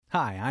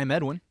Hi, I'm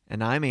Edwin.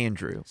 And I'm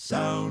Andrew.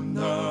 Sound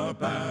the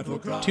battle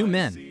cry. 2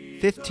 men,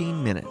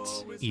 15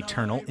 minutes.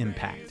 eternal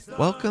impact.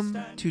 Welcome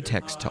to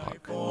Text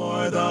Talk.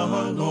 For the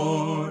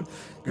Lord,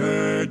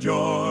 gird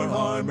your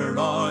armor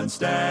on,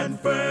 stand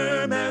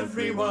firm,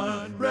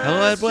 everyone.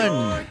 Hello,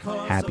 Edwin.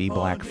 Happy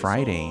Black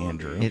Friday,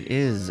 Andrew. It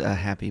is a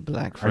happy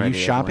Black Friday. Are you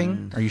shopping?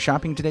 Edwin. Are you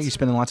shopping today? You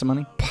spending lots of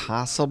money?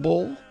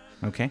 Possible?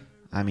 Okay.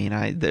 I mean,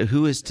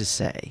 who is to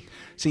say?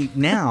 See,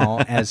 now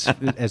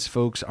as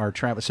folks are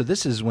traveling, so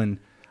this is when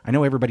I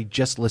know everybody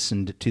just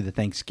listened to the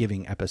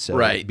Thanksgiving episode,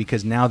 Right.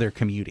 Because now they're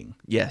commuting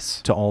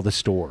Yes. to all the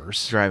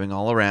stores. Driving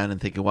all around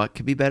and thinking, what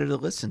could be better to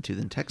listen to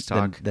than Text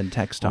Talk? Than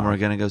Text When Talk. we're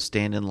going to go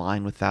stand in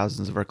line with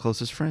thousands of our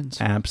closest friends.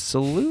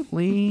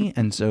 Absolutely.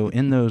 And so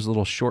in those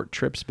little short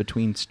trips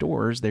between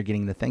stores, they're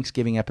getting the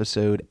Thanksgiving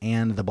episode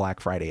and the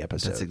Black Friday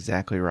episode. That's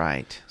exactly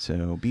right.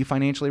 So be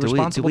financially Do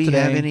responsible we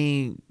today. have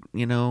any,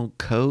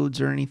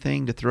 codes or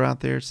anything to throw out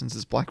there since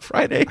it's Black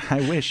Friday?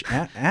 I wish.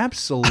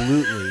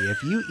 Absolutely.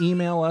 If you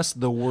email us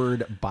the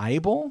word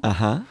Bible,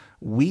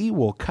 we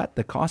will cut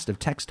the cost of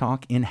Text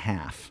Talk in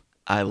half.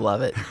 I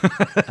love it.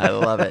 I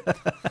love it.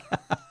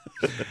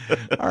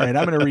 All right,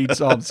 I'm going to read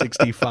Psalm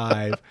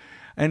 65.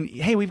 And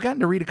hey, we've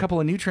gotten to read a couple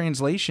of new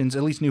translations,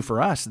 at least new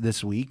for us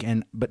this week.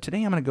 But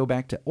today I'm going to go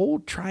back to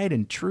old, tried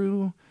and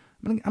true.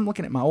 I'm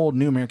looking at my old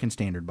New American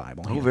Standard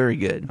Bible here. Oh, very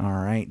good. All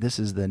right, this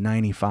is the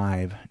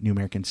 95 New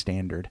American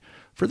Standard.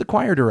 For the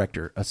choir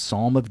director, a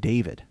psalm of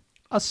David,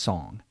 a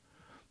song.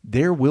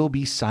 There will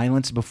be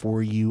silence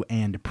before you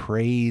and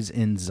praise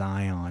in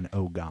Zion,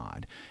 O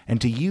God. And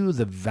to you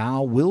the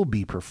vow will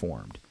be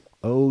performed.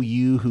 O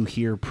you who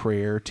hear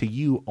prayer, to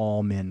you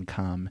all men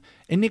come.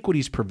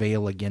 Iniquities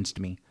prevail against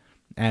me.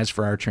 As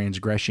for our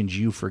transgressions,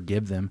 you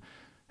forgive them.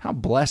 How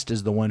blessed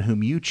is the one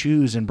whom you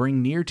choose and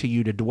bring near to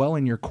you to dwell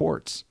in your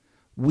courts.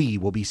 We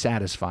will be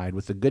satisfied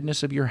with the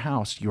goodness of your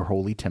house, your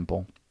holy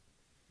temple.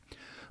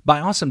 By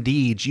awesome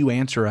deeds you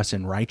answer us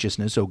in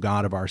righteousness, O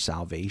God of our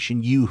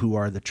salvation, you who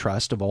are the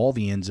trust of all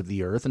the ends of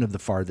the earth and of the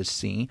farthest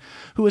sea,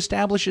 who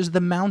establishes the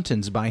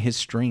mountains by his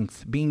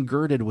strength, being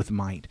girded with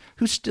might,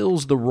 who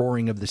stills the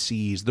roaring of the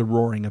seas, the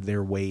roaring of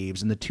their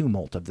waves, and the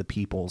tumult of the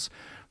peoples.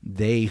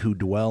 They who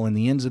dwell in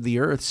the ends of the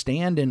earth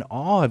stand in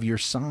awe of your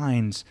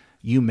signs.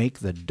 You make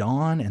the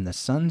dawn and the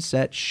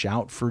sunset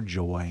shout for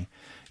joy.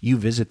 You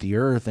visit the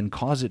earth and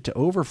cause it to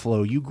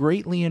overflow. You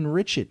greatly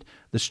enrich it.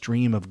 The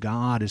stream of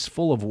God is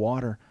full of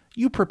water.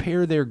 You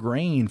prepare their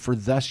grain, for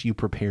thus you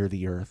prepare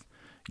the earth.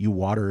 You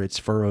water its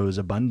furrows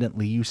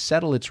abundantly. You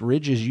settle its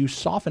ridges. You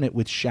soften it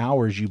with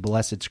showers. You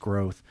bless its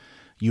growth.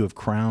 You have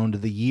crowned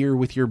the year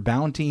with your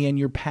bounty, and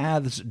your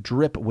paths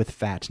drip with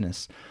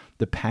fatness.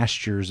 The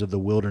pastures of the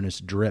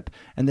wilderness drip,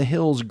 and the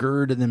hills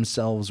gird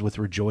themselves with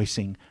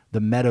rejoicing. The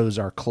meadows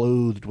are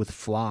clothed with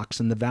flocks,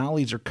 and the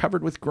valleys are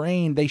covered with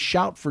grain. They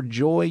shout for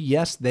joy,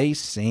 yes, they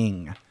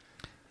sing.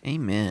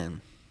 Amen.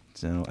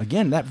 So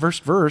again, that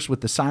verse with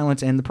the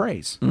silence and the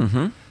praise.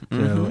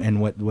 And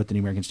what the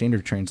New American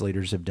Standard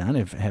translators have done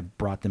have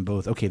brought them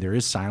both. Okay, there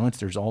is silence,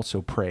 there's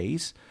also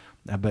praise,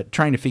 but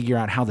trying to figure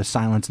out how the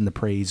silence and the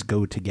praise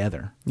go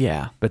together.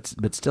 Yeah. But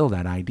still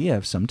that idea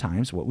of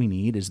sometimes what we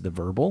need is the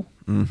verbal,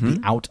 the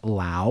out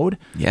loud,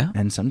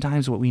 and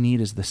sometimes what we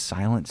need is the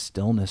silent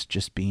stillness,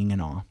 just being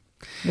in awe.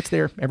 It's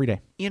there every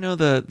day.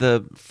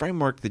 The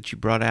framework that you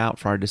brought out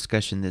for our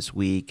discussion this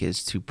week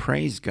is to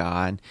praise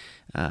God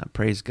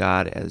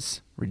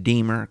as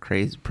Redeemer,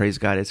 praise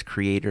God as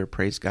Creator,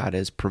 praise God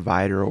as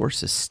Provider or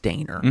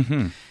Sustainer.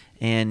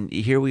 And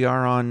here we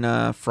are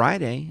on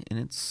Friday, and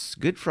it's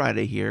Good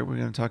Friday here. We're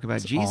going to talk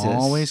about Jesus.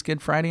 Always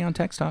Good Friday on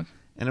Text Talk.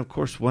 And of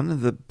course, one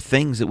of the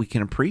things that we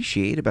can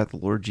appreciate about the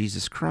Lord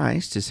Jesus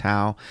Christ is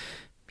how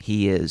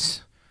he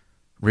is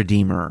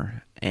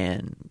Redeemer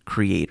and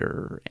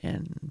Creator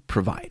and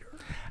Provider.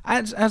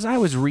 As I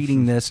was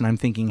reading this, and I'm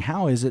thinking,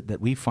 how is it that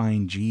we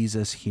find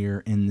Jesus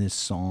here in this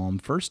psalm?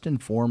 First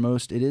and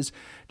foremost, it is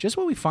just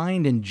what we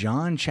find in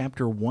John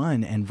chapter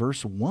 1 and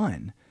verse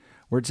 1,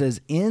 where it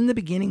says, in the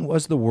beginning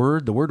was the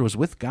Word was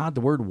with God,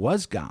 the Word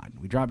was God.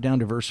 We drop down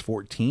to verse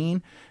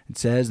 14. It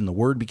says, and the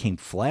Word became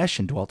flesh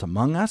and dwelt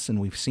among us,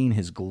 and we've seen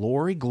his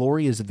glory.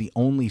 Glory is of the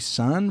only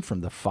Son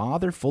from the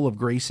Father, full of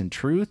grace and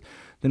truth.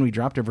 Then we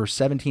drop to verse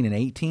 17 and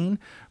 18.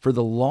 For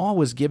the law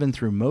was given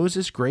through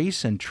Moses,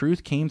 grace and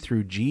truth came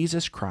through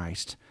Jesus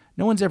Christ.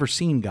 No one's ever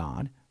seen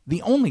God.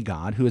 The only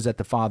God who is at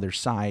the Father's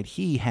side,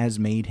 he has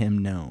made him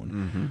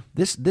known.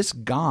 This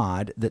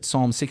God that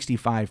Psalm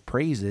 65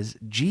 praises,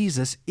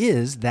 Jesus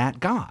is that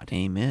God.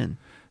 Amen.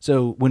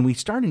 So when we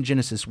start in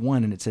Genesis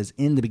 1 and it says,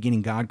 in the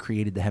beginning God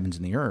created the heavens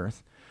and the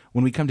earth,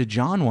 when we come to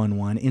John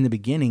 1:1, in the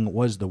beginning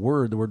was the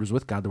Word was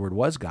with God, the Word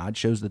was God,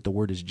 shows that the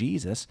Word is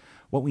Jesus.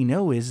 What we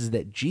know is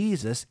that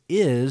Jesus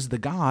is the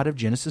God of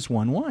Genesis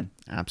 1:1.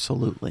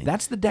 Absolutely.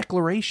 That's the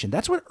declaration.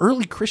 That's what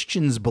early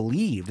Christians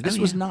believed. This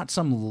was not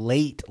some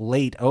late,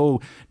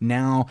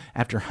 now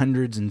after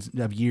hundreds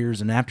of years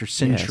and after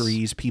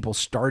centuries, people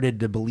started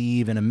to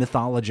believe in a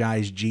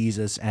mythologized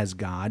Jesus as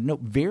God. No,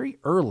 very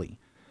early,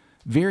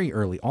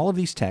 all of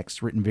these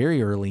texts written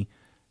very early,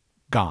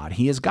 God.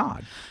 He is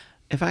God.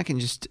 if I can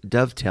just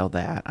dovetail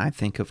that, I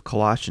think of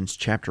Colossians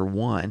chapter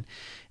 1.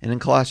 And in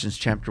Colossians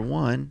chapter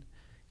 1,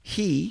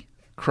 he,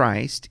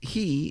 Christ,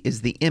 he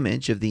is the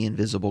image of the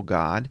invisible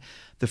God,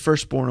 the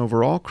firstborn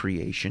over all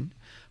creation.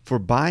 For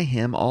by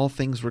him all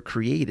things were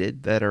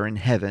created that are in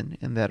heaven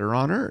and that are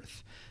on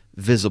earth,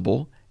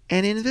 visible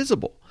and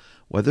invisible,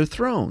 whether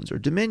thrones or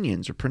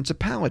dominions or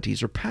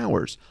principalities or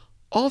powers.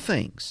 All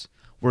things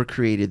were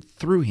created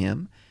through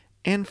him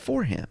and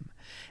for him.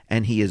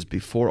 And he is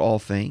before all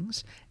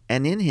things,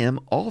 and in him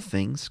all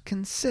things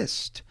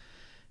consist.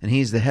 And he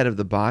is the head of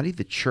the body,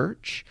 the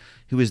church,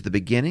 who is the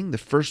beginning, the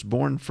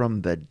firstborn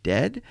from the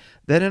dead,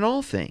 that in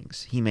all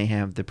things he may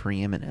have the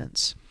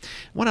preeminence.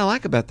 What I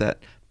like about that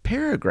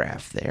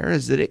paragraph there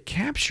is that it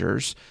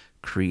captures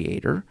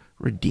Creator,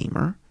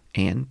 Redeemer,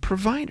 and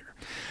Provider.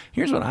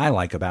 Here's what I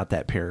like about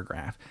that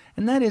paragraph,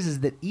 and that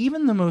is that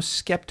even the most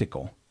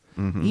skeptical,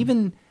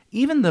 even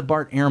the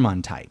Bart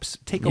Ehrman types,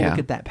 take a look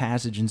at that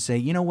passage and say,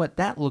 you know what,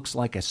 that looks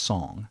like a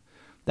song.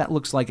 That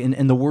looks like,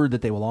 and the word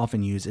that they will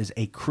often use is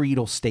a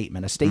creedal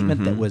statement, a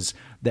statement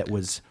that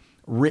was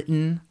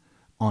written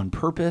on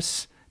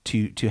purpose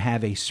to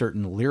have a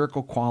certain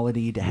lyrical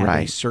quality, to have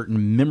a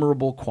certain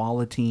memorable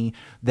quality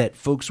that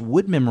folks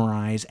would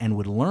memorize and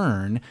would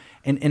learn.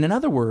 And in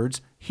other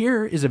words,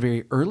 here is a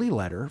very early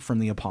letter from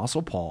the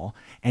Apostle Paul,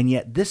 and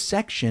yet this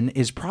section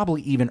is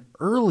probably even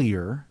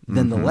earlier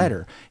than the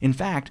letter. In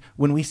fact,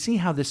 when we see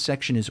how this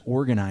section is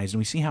organized and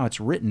we see how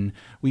it's written,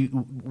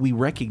 we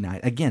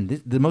recognize,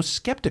 again, the most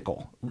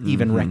skeptical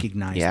even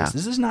recognize this.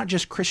 This is not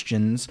just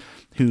Christians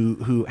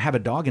who have a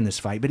dog in this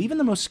fight, but even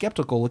the most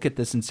skeptical look at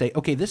this and say,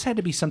 okay, this had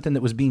to be something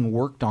that was being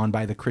worked on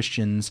by the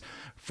Christians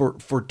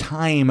for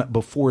time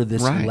before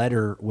this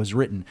letter was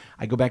written.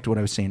 I go back to what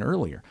I was saying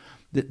earlier.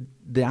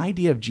 The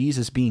idea of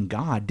Jesus being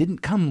God didn't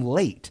come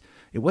late.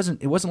 It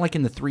wasn't like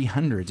in the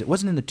 300s. It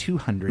wasn't in the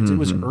 200s. It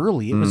was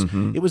early.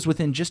 It was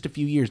within just a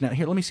few years. Now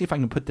here, let me see if I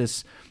can put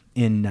this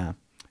in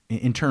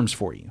terms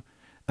for you.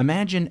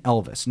 Imagine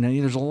Elvis. Now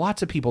there's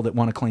lots of people that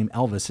want to claim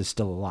Elvis is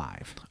still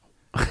alive.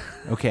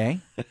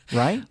 Okay,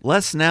 right?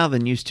 Less now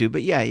than used to,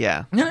 but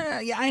yeah. No,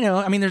 I know.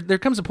 I mean, there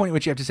comes a point at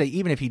which you have to say,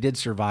 even if he did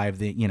survive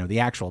the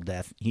actual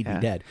death, he'd be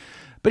dead.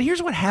 But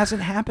here's what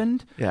hasn't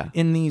happened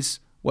in these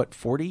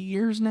 40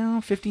 years now?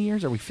 50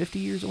 years? Are we 50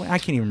 years away? I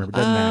can't even remember.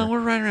 Doesn't matter.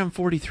 We're right around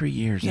 43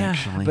 years,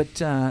 actually. But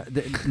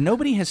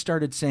nobody has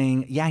started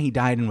saying, he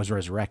died and was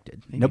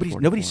resurrected.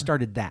 Nobody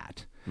started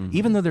that.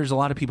 Even though there's a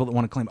lot of people that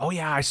want to claim,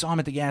 I saw him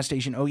at the gas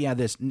station.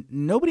 this.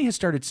 Nobody has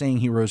started saying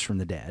he rose from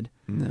the dead.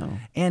 No.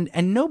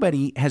 And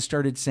nobody has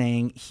started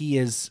saying he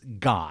is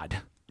God.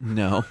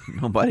 No,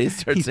 nobody has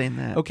started saying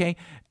that. Okay.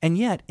 And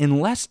yet, in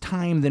less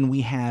time than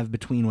we have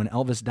between when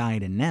Elvis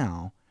died and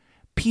now,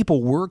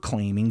 people were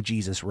claiming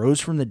Jesus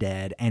rose from the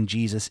dead and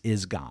Jesus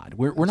is God.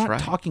 We're not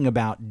talking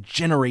about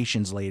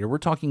generations later. We're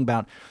talking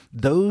about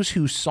those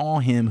who saw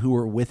him, who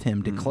were with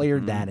him,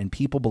 declared that, and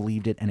people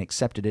believed it and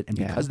accepted it. And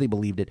because they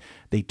believed it,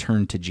 they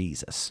turned to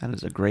Jesus. That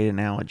is a great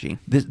analogy.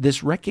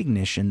 This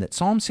recognition that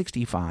Psalm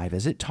 65,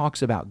 as it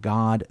talks about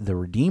God the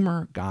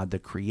Redeemer, God the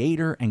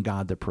Creator, and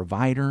God the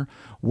Provider,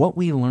 what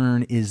we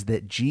learn is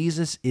that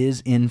Jesus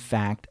is in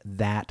fact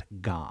that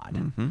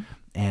God.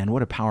 And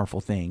what a powerful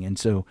thing. And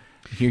so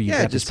here you've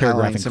got this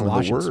paragraph in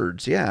Colossians. Of the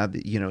words,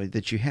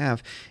 that you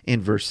have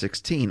in verse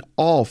 16.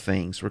 All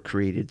things were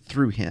created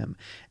through him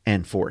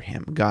and for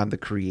him, God the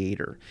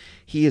Creator.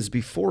 He is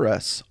before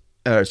us.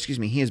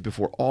 He is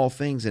before all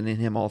things, and in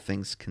him all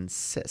things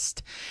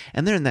consist.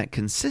 And there in that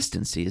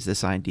consistency is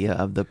this idea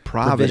of the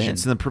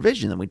providence and the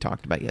provision that we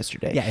talked about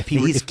yesterday. Yeah, if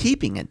he's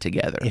keeping it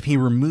together. If he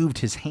removed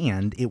his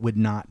hand, it would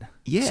not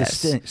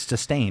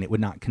sustain. It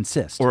would not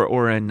consist.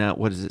 Or in,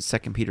 2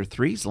 Peter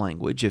 3's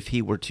language, if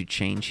he were to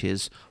change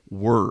his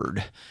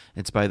word,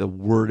 it's by the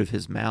word of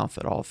his mouth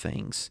that all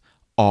things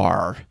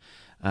are,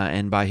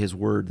 and by his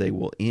word they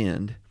will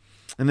end.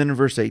 And then in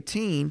verse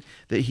 18,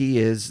 that he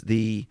is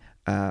the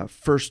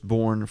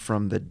firstborn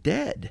from the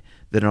dead,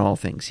 that in all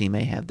things he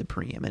may have the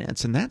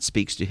preeminence. And that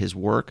speaks to his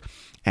work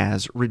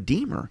as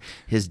Redeemer,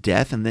 his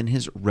death, and then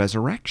his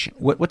resurrection.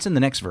 What's in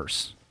the next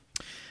verse?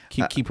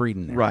 Keep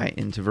reading there. Right,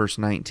 into verse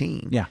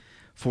 19. Yeah.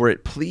 For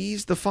it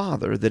pleased the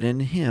Father that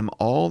in him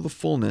all the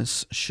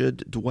fullness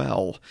should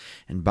dwell,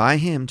 and by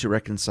him to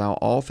reconcile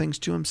all things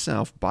to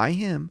himself, by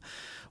him,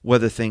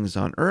 whether things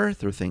on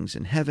earth or things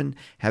in heaven,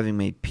 having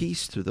made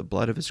peace through the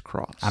blood of his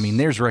cross. I mean,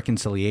 there's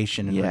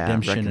reconciliation and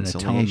redemption and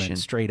atonement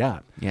straight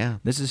up. Yeah.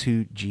 This is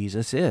who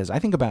Jesus is. I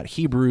think about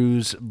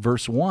Hebrews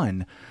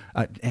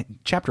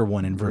chapter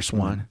 1 and verse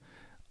 1.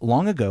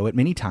 Long ago, at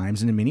many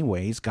times and in many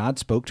ways, God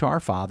spoke to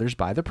our fathers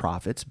by the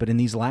prophets, but in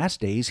these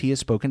last days he has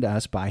spoken to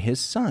us by his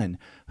Son,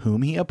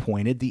 whom he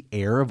appointed the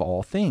heir of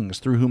all things,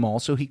 through whom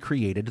also he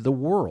created the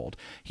world.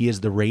 He is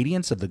the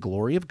radiance of the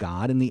glory of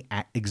God and the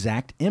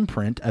exact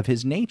imprint of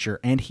his nature,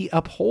 and he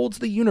upholds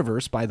the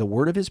universe by the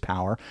word of his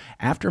power.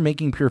 After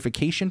making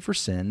purification for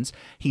sins,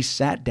 he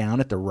sat down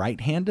at the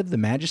right hand of the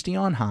Majesty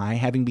on high,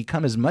 having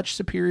become as much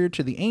superior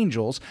to the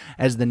angels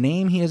as the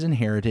name he has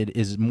inherited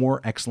is more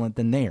excellent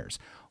than theirs.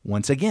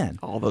 Once again,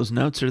 all those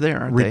notes are there,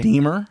 aren't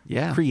Redeemer,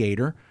 they?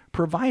 Creator,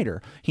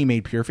 provider. He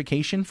made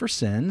purification for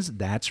sins.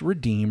 That's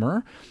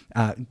Redeemer.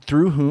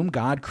 Through whom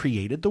God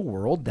created the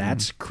world.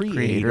 That's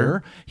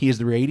Creator. He is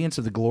the radiance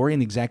of the glory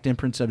and the exact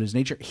imprint of His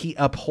nature. He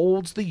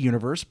upholds the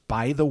universe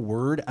by the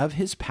word of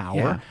His power.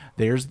 Yeah.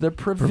 There's the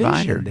provision.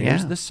 Provider,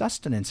 There's yeah. the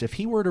sustenance. If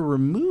He were to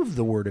remove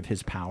the word of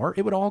His power,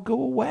 it would all go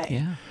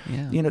away.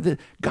 Yeah.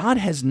 God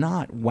has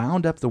not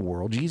wound up the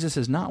world. Jesus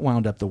has not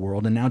wound up the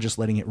world and now just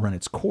letting it run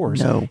its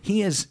course. No.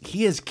 He is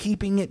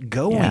keeping it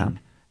going. Yeah.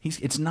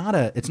 It's not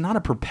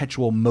a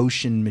perpetual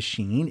motion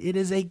machine. It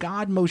is a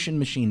God motion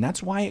machine.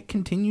 That's why it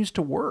continues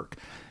to work,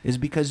 is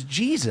because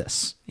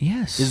Jesus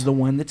is the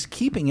one that's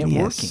keeping it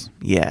working.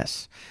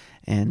 Yes.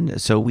 And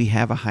so we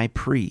have a high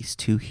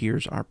priest who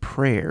hears our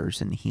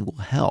prayers and he will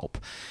help.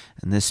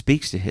 And this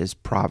speaks to his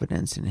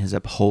providence and his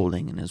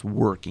upholding and his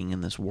working in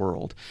this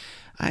world.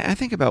 I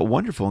think about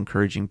wonderful,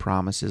 encouraging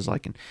promises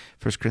like in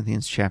 1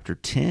 Corinthians chapter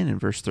 10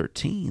 and verse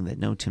 13, that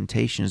no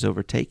temptation is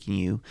overtaking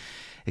you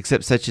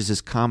except such as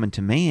is common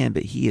to man,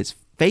 but he is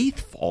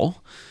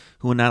faithful,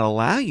 who will not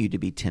allow you to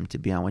be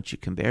tempted beyond what you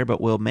can bear,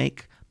 but will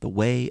make the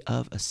way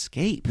of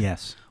escape.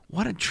 Yes.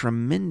 What a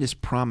tremendous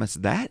promise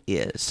that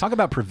is. Talk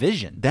about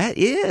provision. That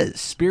is.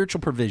 Spiritual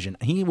provision.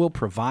 He will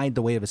provide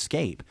the way of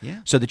escape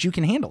Yeah. so that you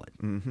can handle it,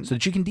 so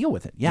that you can deal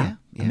with it. Yeah.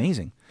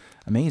 Amazing.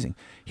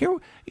 Here,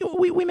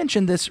 we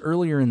mentioned this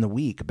earlier in the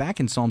week, back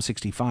in Psalm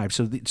 65.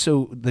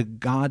 So the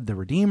God, the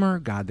Redeemer,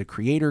 God, the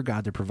Creator,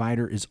 God, the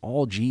Provider is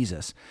all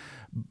Jesus.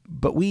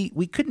 But we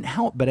couldn't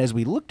help but, as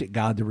we looked at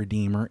God the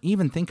Redeemer,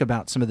 even think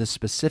about some of the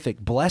specific,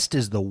 blessed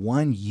is the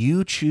one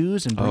you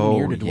choose and bring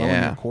near to dwell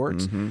in your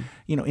courts.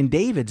 In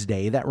David's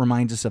day, that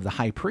reminds us of the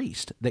high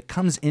priest that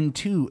comes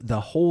into the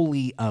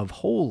Holy of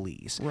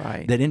Holies,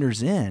 Right. that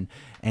enters in.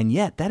 And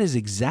yet that is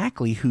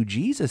exactly who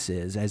Jesus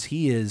is, as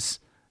he is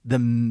the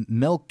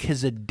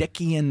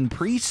Melchizedekian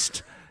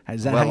priest.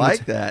 Is that Well, how I you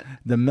like that.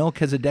 The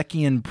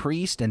Melchizedekian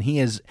priest, and he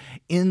is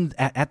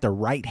at the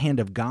right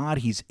hand of God.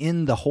 He's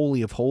in the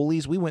Holy of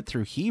Holies. We went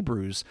through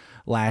Hebrews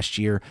last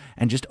year,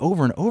 and just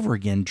over and over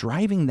again,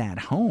 driving that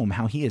home,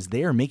 how he is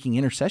there making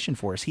intercession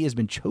for us. He has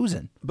been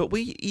chosen. But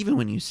even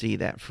when you see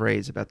that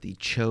phrase about the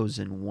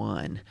chosen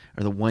one,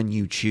 or the one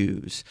you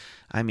choose,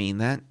 I mean,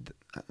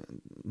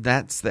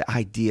 that's the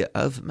idea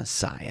of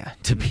Messiah,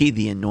 to be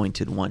the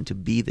anointed one, to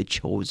be the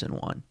chosen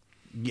one.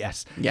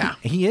 Yes. Yeah.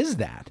 He is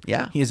that.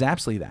 Yeah. He is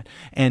absolutely that.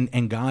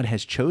 And God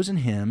has chosen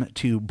him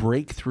to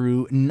break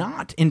through,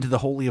 not into the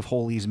Holy of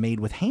Holies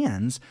made with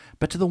hands,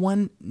 but to the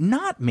one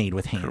not made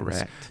with hands.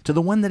 Correct. To the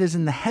one that is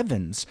in the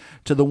heavens,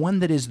 to the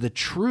one that is the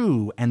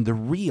true and the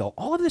real.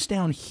 All of this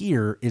down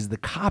here is the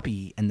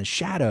copy and the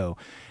shadow,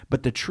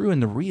 but the true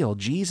and the real.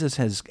 Jesus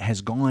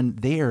has gone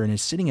there and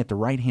is sitting at the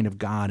right hand of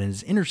God and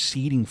is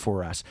interceding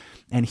for us.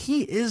 And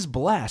he is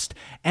blessed.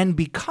 And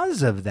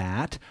because of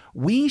that,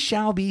 we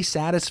shall be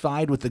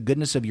satisfied with the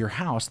goodness of your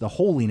house, the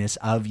holiness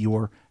of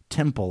your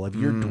temple, of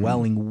your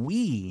dwelling.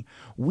 We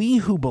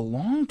who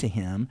belong to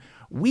him,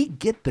 we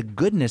get the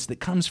goodness that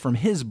comes from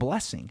his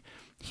blessing.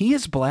 He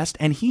is blessed,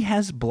 and he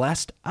has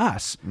blessed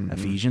us.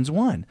 Ephesians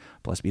 1.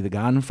 Blessed be the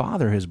God and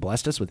Father who has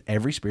blessed us with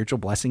every spiritual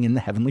blessing in the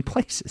heavenly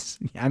places.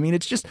 I mean,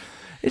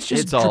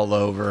 it's all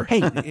over.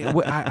 Hey,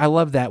 I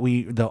love that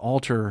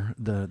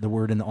the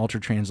word in the altar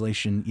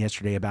translation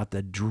yesterday about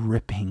the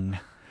dripping.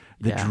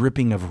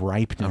 Dripping of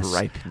ripeness.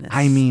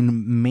 I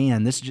mean,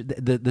 man,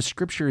 the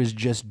scripture is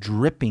just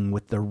dripping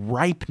with the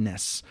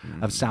ripeness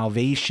of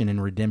salvation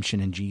and redemption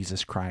in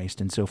Jesus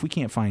Christ. And so if we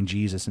can't find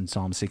Jesus in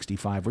Psalm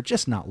 65, we're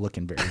just not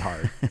looking very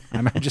hard.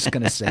 I'm just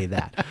going to say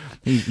that.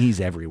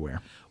 He's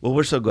everywhere. Well,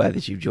 we're so glad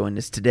that you've joined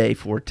us today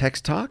for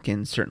Text Talk,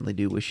 and certainly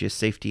do wish you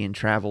safety in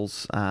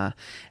travels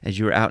as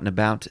you're out and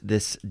about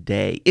this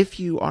day. If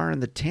you are in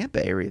the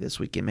Tampa area this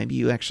weekend, maybe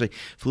you actually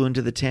flew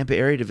into the Tampa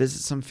area to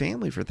visit some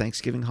family for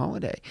Thanksgiving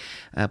holiday,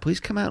 please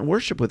come out and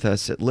worship with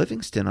us at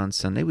Livingston on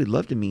Sunday. We'd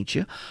love to meet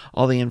you.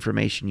 All the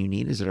information you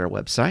need is at our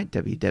website,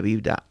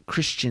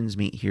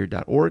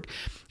 www.christiansmeethere.org.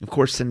 Of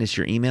course, send us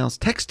your emails,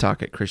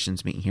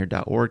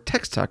 texttalk@christiansmeethere.org,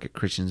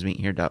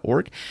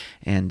 texttalk@christiansmeethere.org,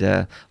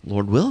 and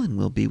Lord willing,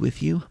 we'll be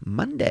with you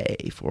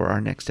Monday for our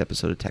next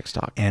episode of Text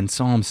Talk. And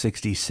Psalm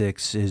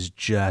 66 is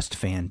just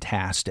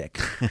fantastic.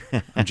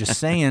 I'm just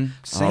saying.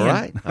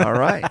 All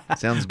right.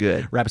 Sounds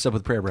good. Wrap us up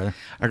with prayer, brother.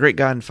 Our great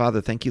God and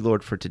Father, thank you,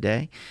 Lord, for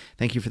today.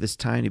 Thank you for this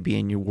time to be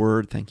in your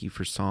word. Thank you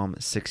for Psalm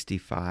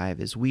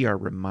 65. As we are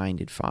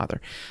reminded, Father,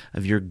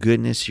 of your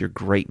goodness, your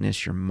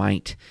greatness, your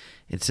might,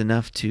 it's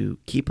enough to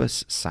keep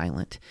us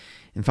silent.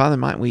 And Father,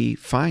 might we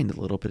find a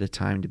little bit of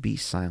time to be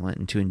silent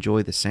and to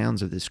enjoy the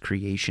sounds of this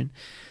creation,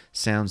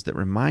 sounds that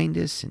remind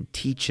us and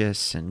teach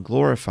us and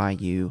glorify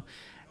you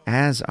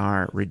as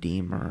our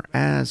Redeemer,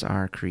 as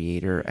our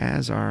Creator,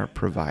 as our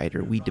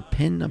Provider. We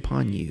depend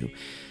upon you.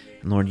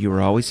 And Lord, you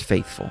are always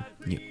faithful.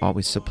 You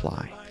always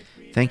supply.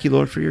 Thank you,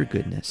 Lord, for your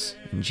goodness.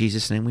 In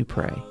Jesus' name we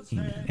pray.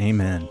 Amen.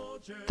 Amen.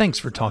 Thanks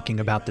for talking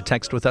about the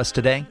text with us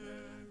today.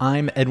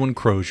 I'm Edwin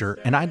Crozier,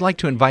 and I'd like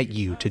to invite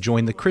you to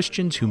join the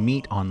Christians who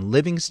meet on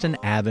Livingston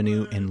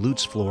Avenue in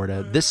Lutz,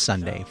 Florida this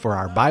Sunday for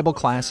our Bible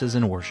classes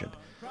and worship.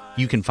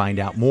 You can find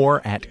out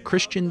more at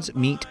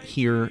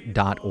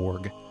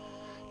christiansmeethere.org.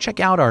 Check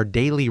out our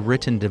daily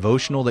written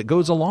devotional that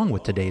goes along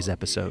with today's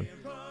episode.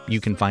 You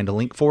can find a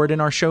link for it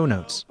in our show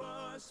notes.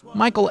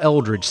 Michael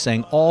Eldridge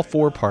sang all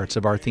 4 parts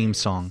of our theme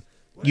song.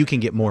 You can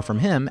get more from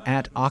him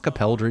at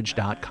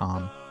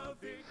acapeldridge.com.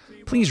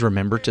 Please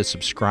remember to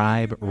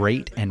subscribe,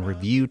 rate, and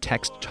review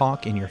Text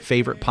Talk in your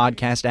favorite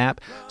podcast app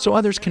so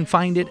others can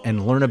find it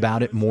and learn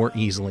about it more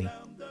easily.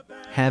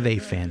 Have a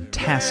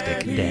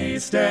fantastic day.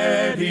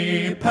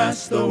 Steady,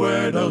 pass the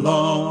word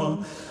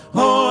along.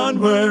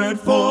 Onward,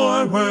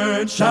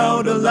 forward,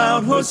 shout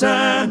aloud,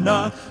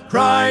 Hosanna.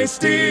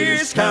 Christ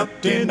is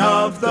captain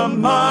of the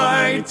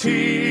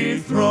mighty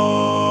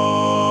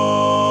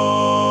throne.